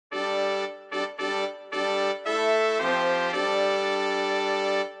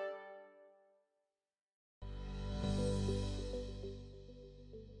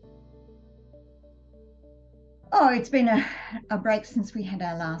Oh, it's been a break since we had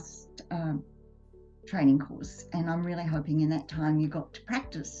our last training course, and I'm really hoping in that time you got to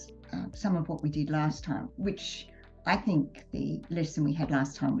practice some of what we did last time, which I think the lesson we had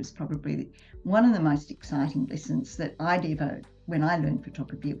last time was probably one of the most exciting lessons that I'd ever, when I learned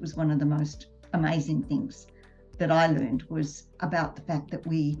photography, it was one of the most amazing things that I learned was about the fact that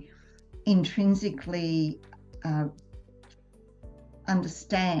we intrinsically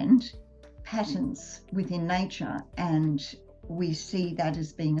understand patterns within nature, and we see that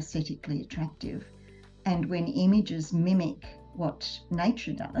as being aesthetically attractive. And when images mimic what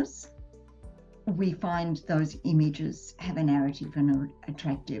nature does, we find those images have a narrative and are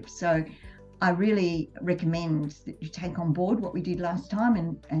attractive. So I really recommend that you take on board what we did last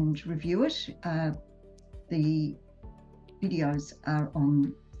time and review it. The videos are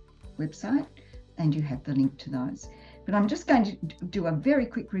on the website and you have the link to those. But I'm just going to do a very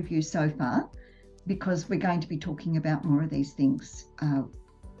quick review so far, because we're going to be talking about more of these things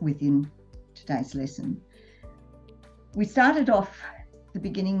within today's lesson. We started off the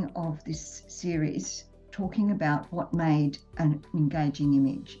beginning of this series talking about what made an engaging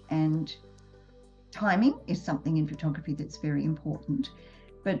image, and timing is something in photography that's very important.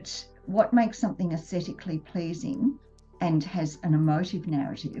 But what makes something aesthetically pleasing and has an emotive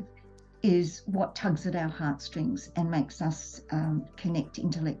narrative is what tugs at our heartstrings and makes us connect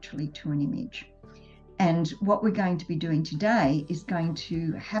intellectually to an image. And what we're going to be doing today is going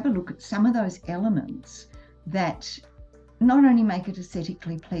to have a look at some of those elements that not only make it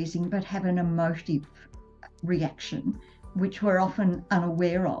aesthetically pleasing, but have an emotive reaction, which we're often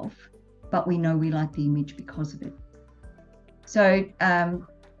unaware of, but we know we like the image because of it. So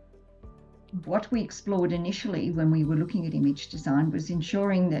what we explored initially when we were looking at image design was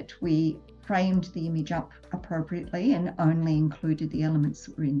ensuring that we framed the image up appropriately and only included the elements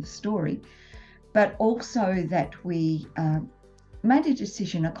that were in the story, but also that we made a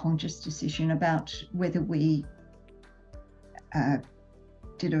decision, a conscious decision, about whether we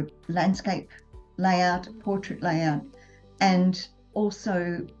did a landscape layout, a portrait layout, and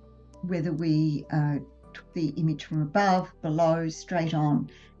also whether we took the image from above, below, straight on,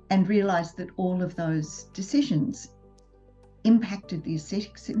 and realized that all of those decisions impacted the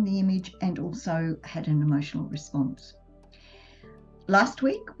aesthetics in the image and also had an emotional response. Last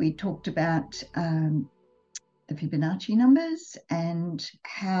week, we talked about the Fibonacci numbers and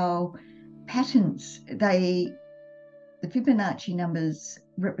how patterns, the Fibonacci numbers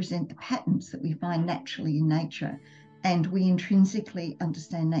represent the patterns that we find naturally in nature, and we intrinsically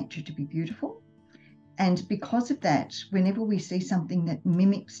understand nature to be beautiful. And because of that, whenever we see something that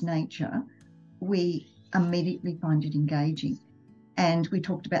mimics nature, we immediately find it engaging. And we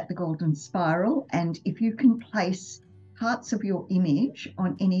talked about the golden spiral, and if you can place parts of your image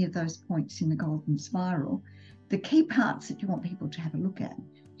on any of those points in the golden spiral, the key parts that you want people to have a look at,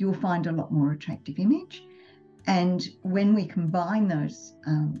 you'll find a lot more attractive image. And when we combine those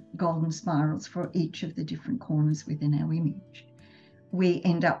golden spirals for each of the different corners within our image, we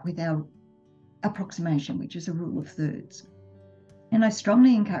end up with our approximation, which is a rule of thirds. And I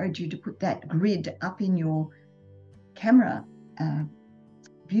strongly encourage you to put that grid up in your camera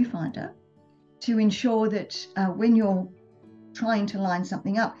viewfinder to ensure that when you're trying to line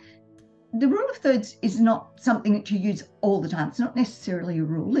something up, the rule of thirds is not something that you use all the time. It's not necessarily a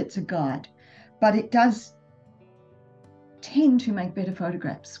rule, it's a guide, but it does tend to make better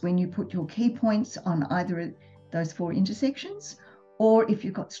photographs when you put your key points on either of those four intersections, or if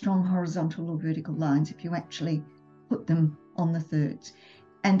you've got strong horizontal or vertical lines, if you actually put them on the thirds.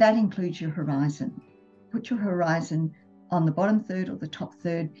 And that includes your horizon. Put your horizon on the bottom third or the top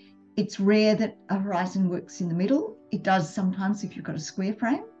third. It's rare that a horizon works in the middle. It does sometimes if you've got a square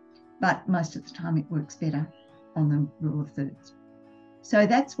frame, but most of the time it works better on the rule of thirds. So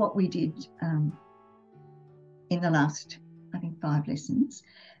that's what we did in the last, I think, 5 lessons.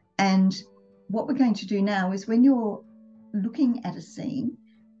 And what we're going to do now is, when you're looking at a scene,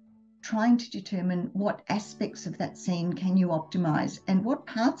 trying to determine what aspects of that scene can you optimize and what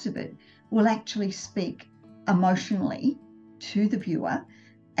parts of it will actually speak emotionally to the viewer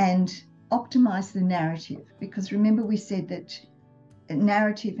and optimize the narrative. Because remember, we said that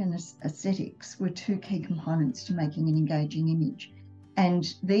narrative and aesthetics were 2 key components to making an engaging image.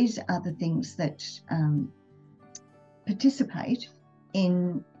 And these are the things that participate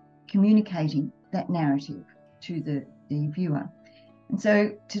in communicating that narrative to the viewer. And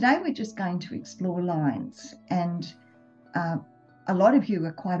so today we're just going to explore lines, and a lot of you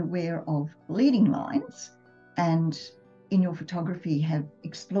are quite aware of leading lines and in your photography have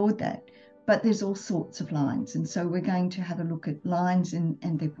explored that, but there's all sorts of lines, and so we're going to have a look at lines and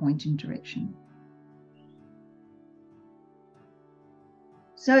their point and direction.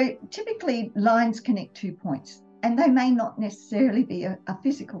 So typically lines connect 2 points, and they may not necessarily be a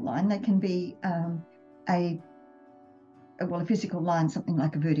physical line. They can be a physical line, something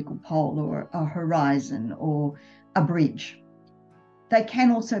like a vertical pole or a horizon or a bridge. They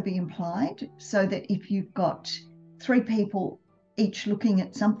can also be implied, so that if you've got 3 people each looking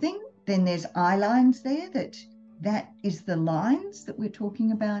at something, then there's eye lines there, that is the lines that we're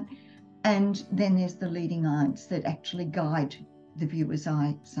talking about. And then there's the leading lines that actually guide the viewer's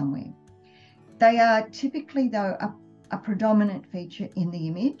eye somewhere. They are typically, though, a predominant feature in the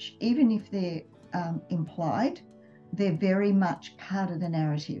image. Even if they're implied, they're very much part of the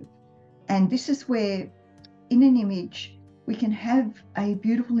narrative. And this is where, in an image, we can have a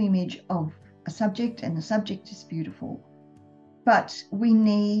beautiful image of a subject, and the subject is beautiful, but we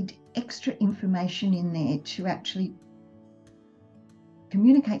need extra information in there to actually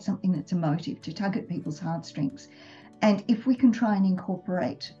communicate something that's emotive, to tug at people's heartstrings. And if we can try and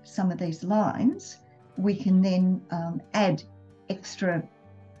incorporate some of these lines, we can then add extra,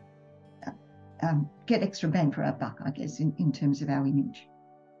 get extra bang for our buck, I guess, in terms of our image.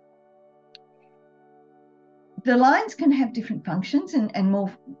 The lines can have different functions, and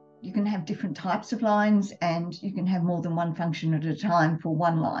more. You can have different types of lines, and you can have more than one function at a time for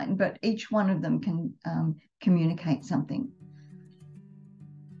one line, but each one of them can communicate something.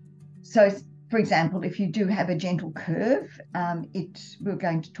 So, for example, if you do have a gentle curve, we're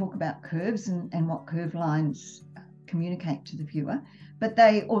going to talk about curves and what curve lines communicate to the viewer, but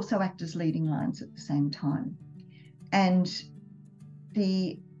they also act as leading lines at the same time. And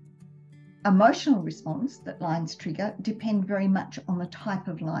the emotional response that lines trigger depend very much on the type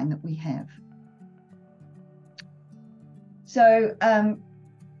of line that we have. So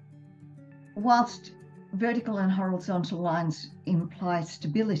whilst vertical and horizontal lines imply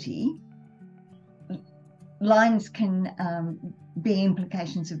stability, lines can be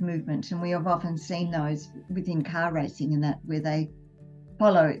implications of movement, and we have often seen those within car racing, and that where they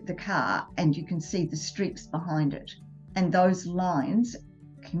follow the car and you can see the streaks behind it, and those lines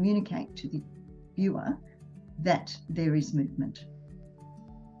communicate to the viewer that there is movement.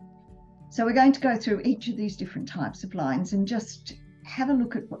 So we're going to go through each of these different types of lines and just have a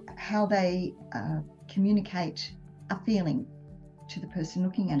look at how they communicate a feeling to the person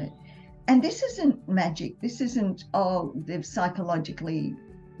looking at it. And this isn't magic. This isn't, oh, they've psychologically,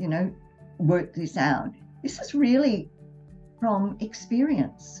 worked this out. This is really from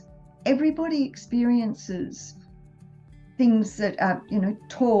experience. Everybody experiences things that are,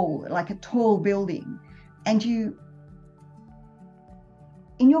 tall, like a tall building, and you,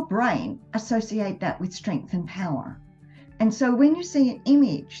 in your brain, associate that with strength and power. And so when you see an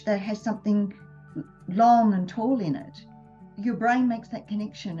image that has something long and tall in it, your brain makes that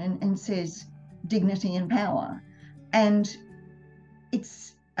connection and says dignity and power. And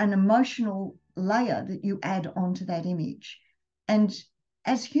it's an emotional layer that you add onto that image. And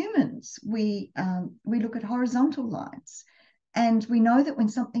as humans, we look at horizontal lines, and we know that when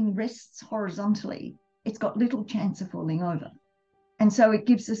something rests horizontally, it's got little chance of falling over. And so it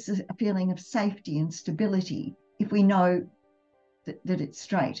gives us a feeling of safety and stability if we know that it's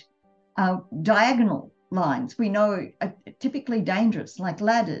straight. Diagonal lines, we know, are typically dangerous, like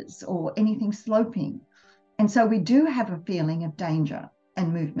ladders or anything sloping. And so we do have a feeling of danger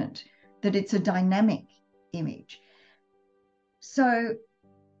and movement, that it's a dynamic image. So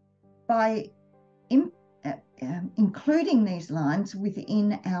by including these lines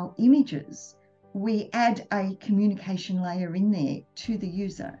within our images, we add a communication layer in there to the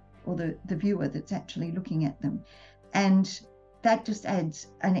user or the viewer that's actually looking at them. And that just adds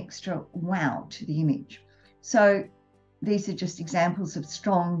an extra wow to the image. So these are just examples of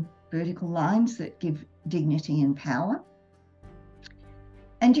strong vertical lines that give dignity and power.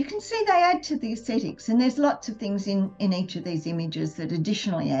 And you can see they add to the aesthetics, and there's lots of things in each of these images that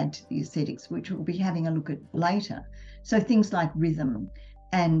additionally add to the aesthetics, which we'll be having a look at later. So things like rhythm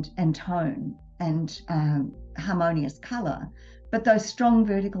and tone and harmonious colour, but those strong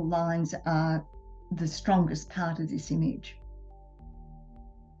vertical lines are the strongest part of this image.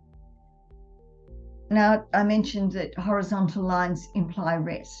 Now, I mentioned that horizontal lines imply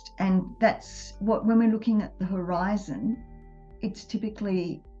rest, and that's what, when we're looking at the horizon, it's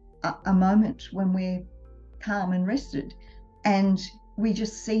typically a moment when we're calm and rested, and we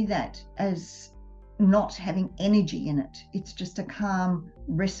just see that as not having energy in it. It's just a calm,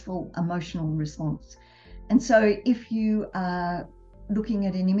 restful, emotional response. And so if you are looking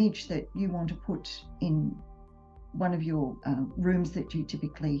at an image that you want to put in one of your rooms that you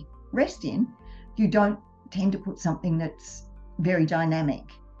typically rest in, you don't tend to put something that's very dynamic.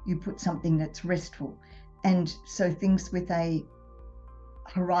 You put something that's restful. And so things with a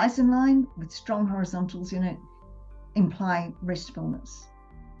horizon line with strong horizontals in it imply restfulness.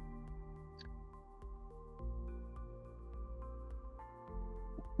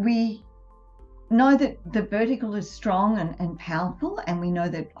 We know that the vertical is strong and powerful, and we know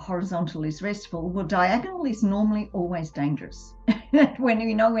that horizontal is restful. Well, diagonal is normally always dangerous. When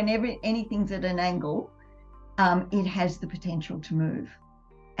you know, whenever anything's at an angle, it has the potential to move.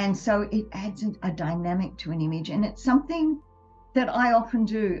 And so it adds a dynamic to an image. And it's something that I often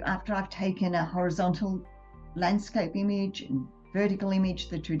do after I've taken a horizontal landscape image and vertical image,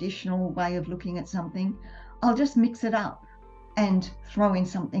 the traditional way of looking at something. I'll just mix it up and throw in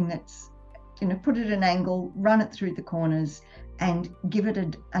something that's, you know, put it at an angle, run it through the corners, and give it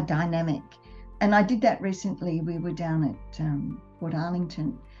a dynamic. And I did that recently. We were down at Port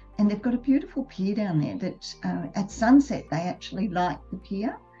Arlington, and they've got a beautiful pier down there that at sunset they actually light the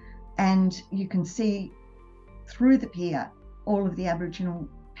pier, and you can see through the pier all of the Aboriginal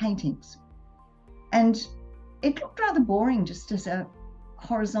paintings. And it looked rather boring just as a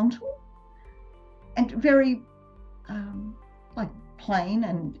horizontal and very like plain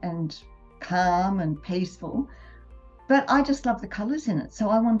and calm and peaceful, but I just love the colors in it, so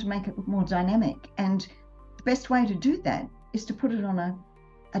I wanted to make it look more dynamic. And the best way to do that is to put it on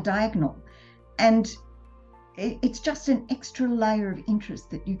a diagonal, and it's just an extra layer of interest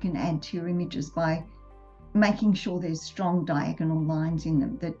that you can add to your images by making sure there's strong diagonal lines in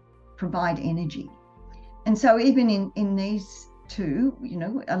them that provide energy. And so even in these two, you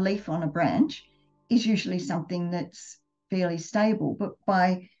know, a leaf on a branch is usually something that's fairly stable, but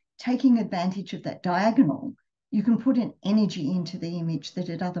by taking advantage of that diagonal, you can put an energy into the image that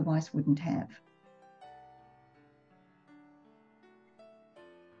it otherwise wouldn't have.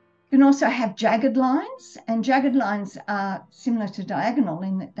 You can also have jagged lines, and jagged lines are similar to diagonal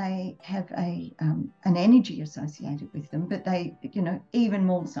in that they have an energy associated with them, but they, you know, even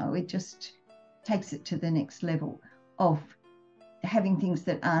more so, it just takes it to the next level of having things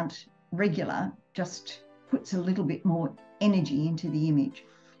that aren't regular, just puts a little bit more energy into the image.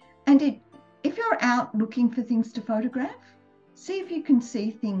 And if you're out looking for things to photograph, see if you can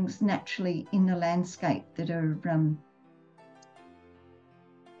see things naturally in the landscape that are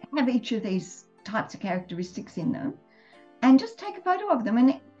have each of these types of characteristics in them, and just take a photo of them.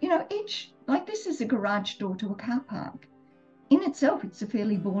 And you know, each, like this is a garage door to a car park. In itself, it's a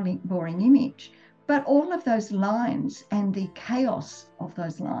fairly boring image, but all of those lines and the chaos of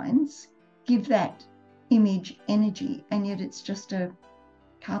those lines give that image energy, and yet it's just a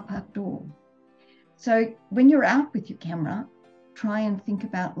car park door. So when you're out with your camera, try and think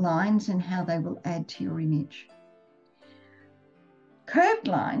about lines and how they will add to your image. Curved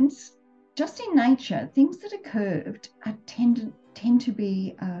lines, just in nature, things that are curved tend to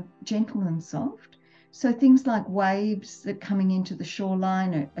be gentle and soft. So things like waves that coming into the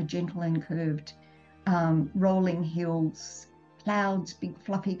shoreline are gentle and curved, rolling hills, clouds, big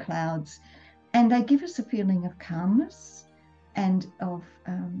fluffy clouds, and they give us a feeling of calmness and of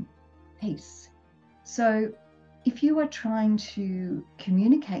peace. So if you are trying to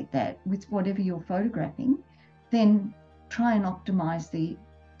communicate that with whatever you're photographing, then try and optimize the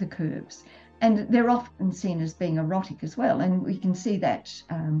curves. And they're often seen as being erotic as well. And we can see that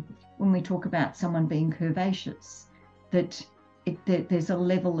when we talk about someone being curvaceous, that there's a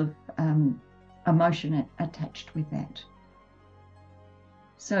level of emotion attached with that.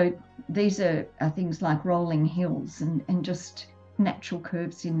 So these are things like rolling hills and just natural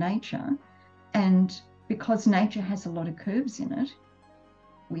curves in nature. And because nature has a lot of curves in it,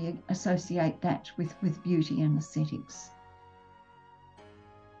 we associate that with beauty and aesthetics.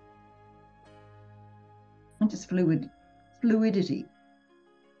 And just fluidity.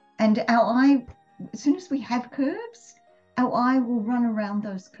 And our eye, as soon as we have curves, our eye will run around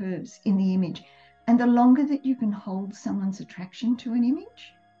those curves in the image. And the longer that you can hold someone's attraction to an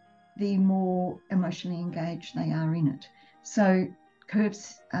image, the more emotionally engaged they are in it. So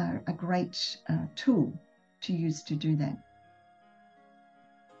curves are a great tool to use to do that.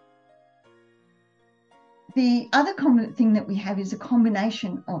 The other common thing that we have is a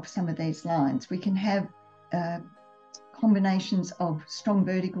combination of some of these lines. We can have combinations of strong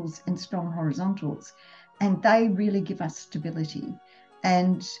verticals and strong horizontals, and they really give us stability.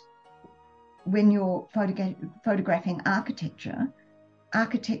 And when you're photographing architecture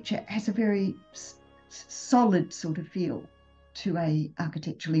has a very solid sort of feel to a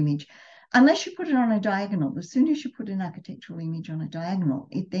architectural image, unless you put it on a diagonal. As soon as you put an architectural image on a diagonal,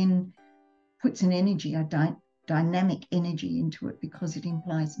 it then puts an energy, a dynamic energy into it, because it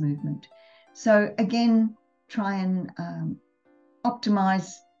implies movement. So again, try and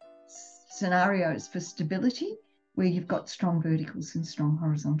optimize scenarios for stability where you've got strong verticals and strong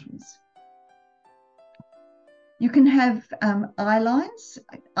horizontals. You can have eye lines.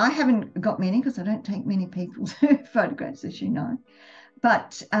 I haven't got many because I don't take many people's photographs, as you know.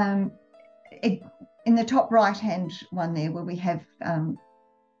 But in the top right-hand one there, where we have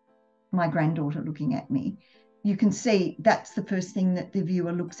my granddaughter looking at me, you can see that's the first thing that the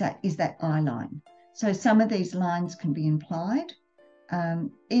viewer looks at, is that eye line. So some of these lines can be implied,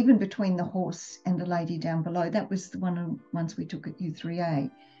 even between the horse and the lady down below. That was the ones we took at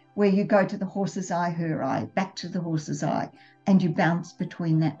U3A, where you go to the horse's eye, her eye, back to the horse's eye, and you bounce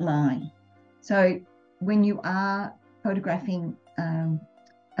between that line. So when you are photographing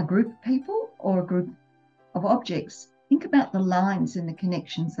a group of people or a group of objects, think about the lines and the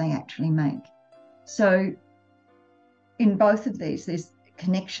connections they actually make. So in both of these, there's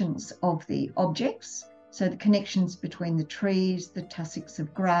connections of the objects, so the connections between the trees, the tussocks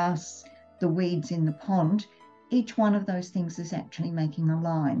of grass, the weeds in the pond. Each one of those things is actually making a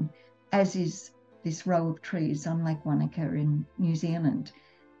line, as is this row of trees on Lake Wanaka in New Zealand.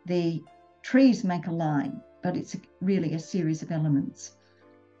 The trees make a line, but it's really a series of elements.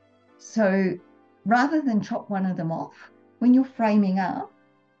 So rather than chop one of them off, when you're framing up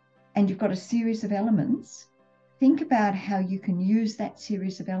and you've got a series of elements, think about how you can use that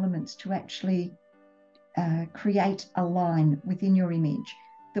series of elements to actually create a line within your image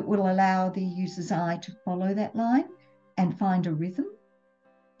that will allow the user's eye to follow that line and find a rhythm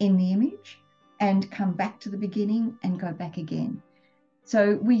in the image and come back to the beginning and go back again.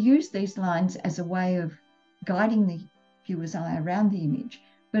 So we use these lines as a way of guiding the viewer's eye around the image,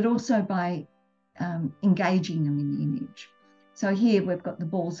 but also by engaging them in the image. So here we've got the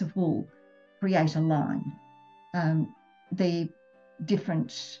balls of wool create a line. The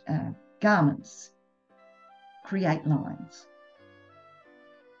different garments create lines.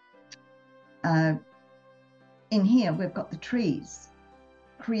 In here we've got the trees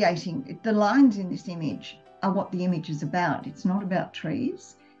creating, the lines in this image are what the image is about. It's not about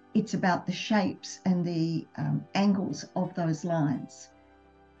trees, it's about the shapes and the angles of those lines.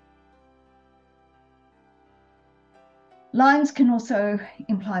 Lines can also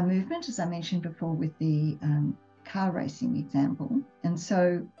imply movement, as I mentioned before with the car racing example. And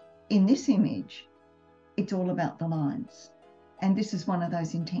so in this image, it's all about the lines. And this is one of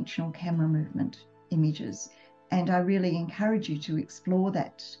those intentional camera movement images. And I really encourage you to explore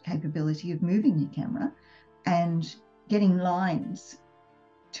that capability of moving your camera and getting lines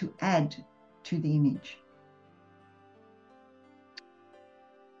to add to the image.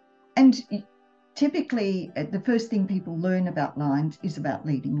 And typically, the first thing people learn about lines is about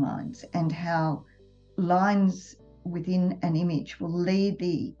leading lines, and how lines within an image will lead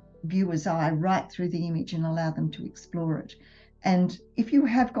the viewer's eye right through the image and allow them to explore it. And if you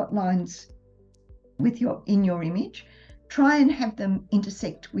have got lines in your image, try and have them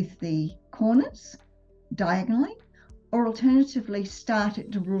intersect with the corners diagonally, or alternatively start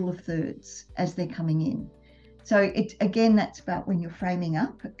at the rule of thirds as they're coming in. So again, that's about when you're framing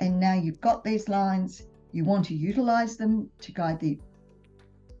up and now you've got these lines, you want to utilize them to guide the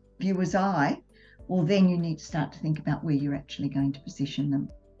viewer's eye, well, then you need to start to think about where you're actually going to position them.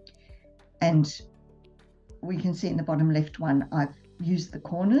 And we can see in the bottom left one, I've used the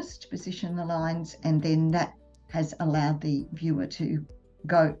corners to position the lines, and then that has allowed the viewer to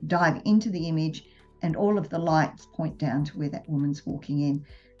dive into the image, and all of the lights point down to where that woman's walking in,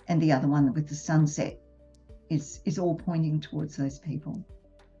 and the other one with the sunset is all pointing towards those people.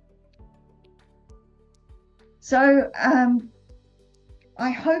 So I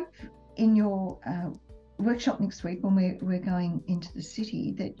hope in your workshop next week, when we're going into the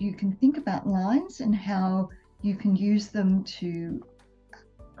city, that you can think about lines and how you can use them to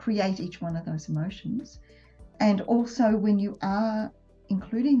create each one of those emotions. And also, when you are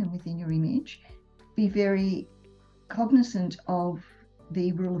including them within your image, be very cognizant of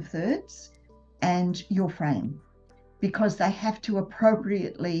the rule of thirds and your frame, because they have to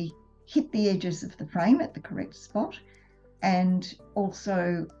appropriately hit the edges of the frame at the correct spot, and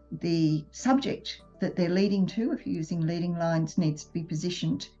also the subject that they're leading to, if you're using leading lines, needs to be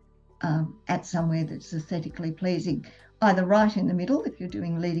positioned at somewhere that's aesthetically pleasing, either right in the middle if you're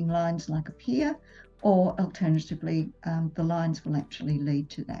doing leading lines like up here, or alternatively the lines will actually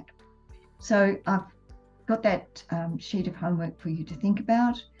lead to that. So I've got that sheet of homework for you to think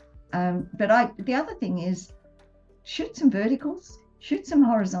about. But the other thing is, shoot some verticals, shoot some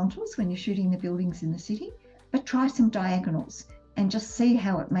horizontals when you're shooting the buildings in the city, but try some diagonals and just see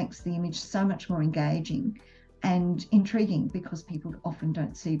how it makes the image so much more engaging and intriguing, because people often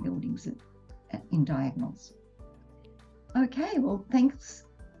don't see buildings in diagonals. Okay, well, thanks,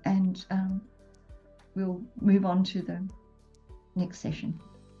 and we'll move on to the next session.